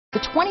The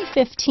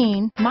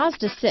 2015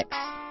 Mazda 6.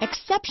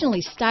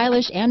 Exceptionally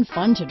stylish and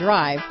fun to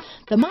drive,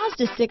 the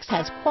Mazda 6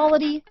 has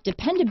quality,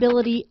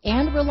 dependability,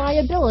 and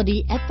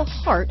reliability at the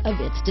heart of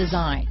its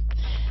design.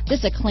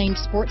 This acclaimed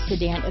sports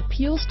sedan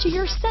appeals to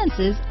your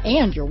senses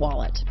and your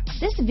wallet.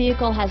 This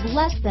vehicle has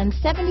less than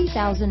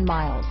 70,000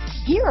 miles.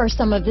 Here are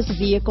some of this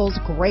vehicle's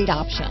great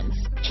options: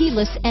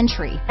 keyless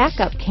entry,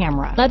 backup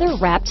camera,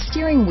 leather-wrapped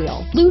steering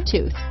wheel,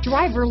 Bluetooth,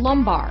 driver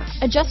lumbar,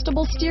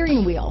 adjustable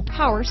steering wheel,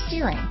 power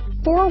steering,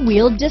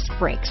 four-wheel disc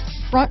brakes,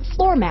 front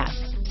floor mats,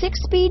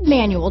 6-speed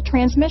manual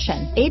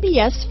transmission,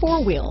 ABS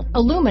 4-wheel,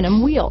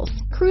 aluminum wheels,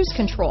 cruise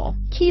control,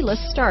 keyless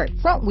start,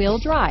 front-wheel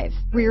drive,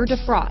 rear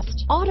defrost,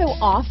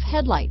 auto-off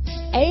headlights,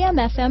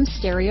 AM/FM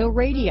stereo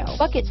radio,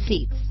 bucket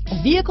seats.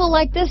 A vehicle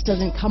like this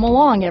doesn't come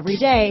along every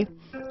day.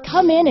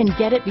 Come in and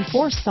get it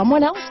before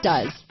someone else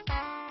does.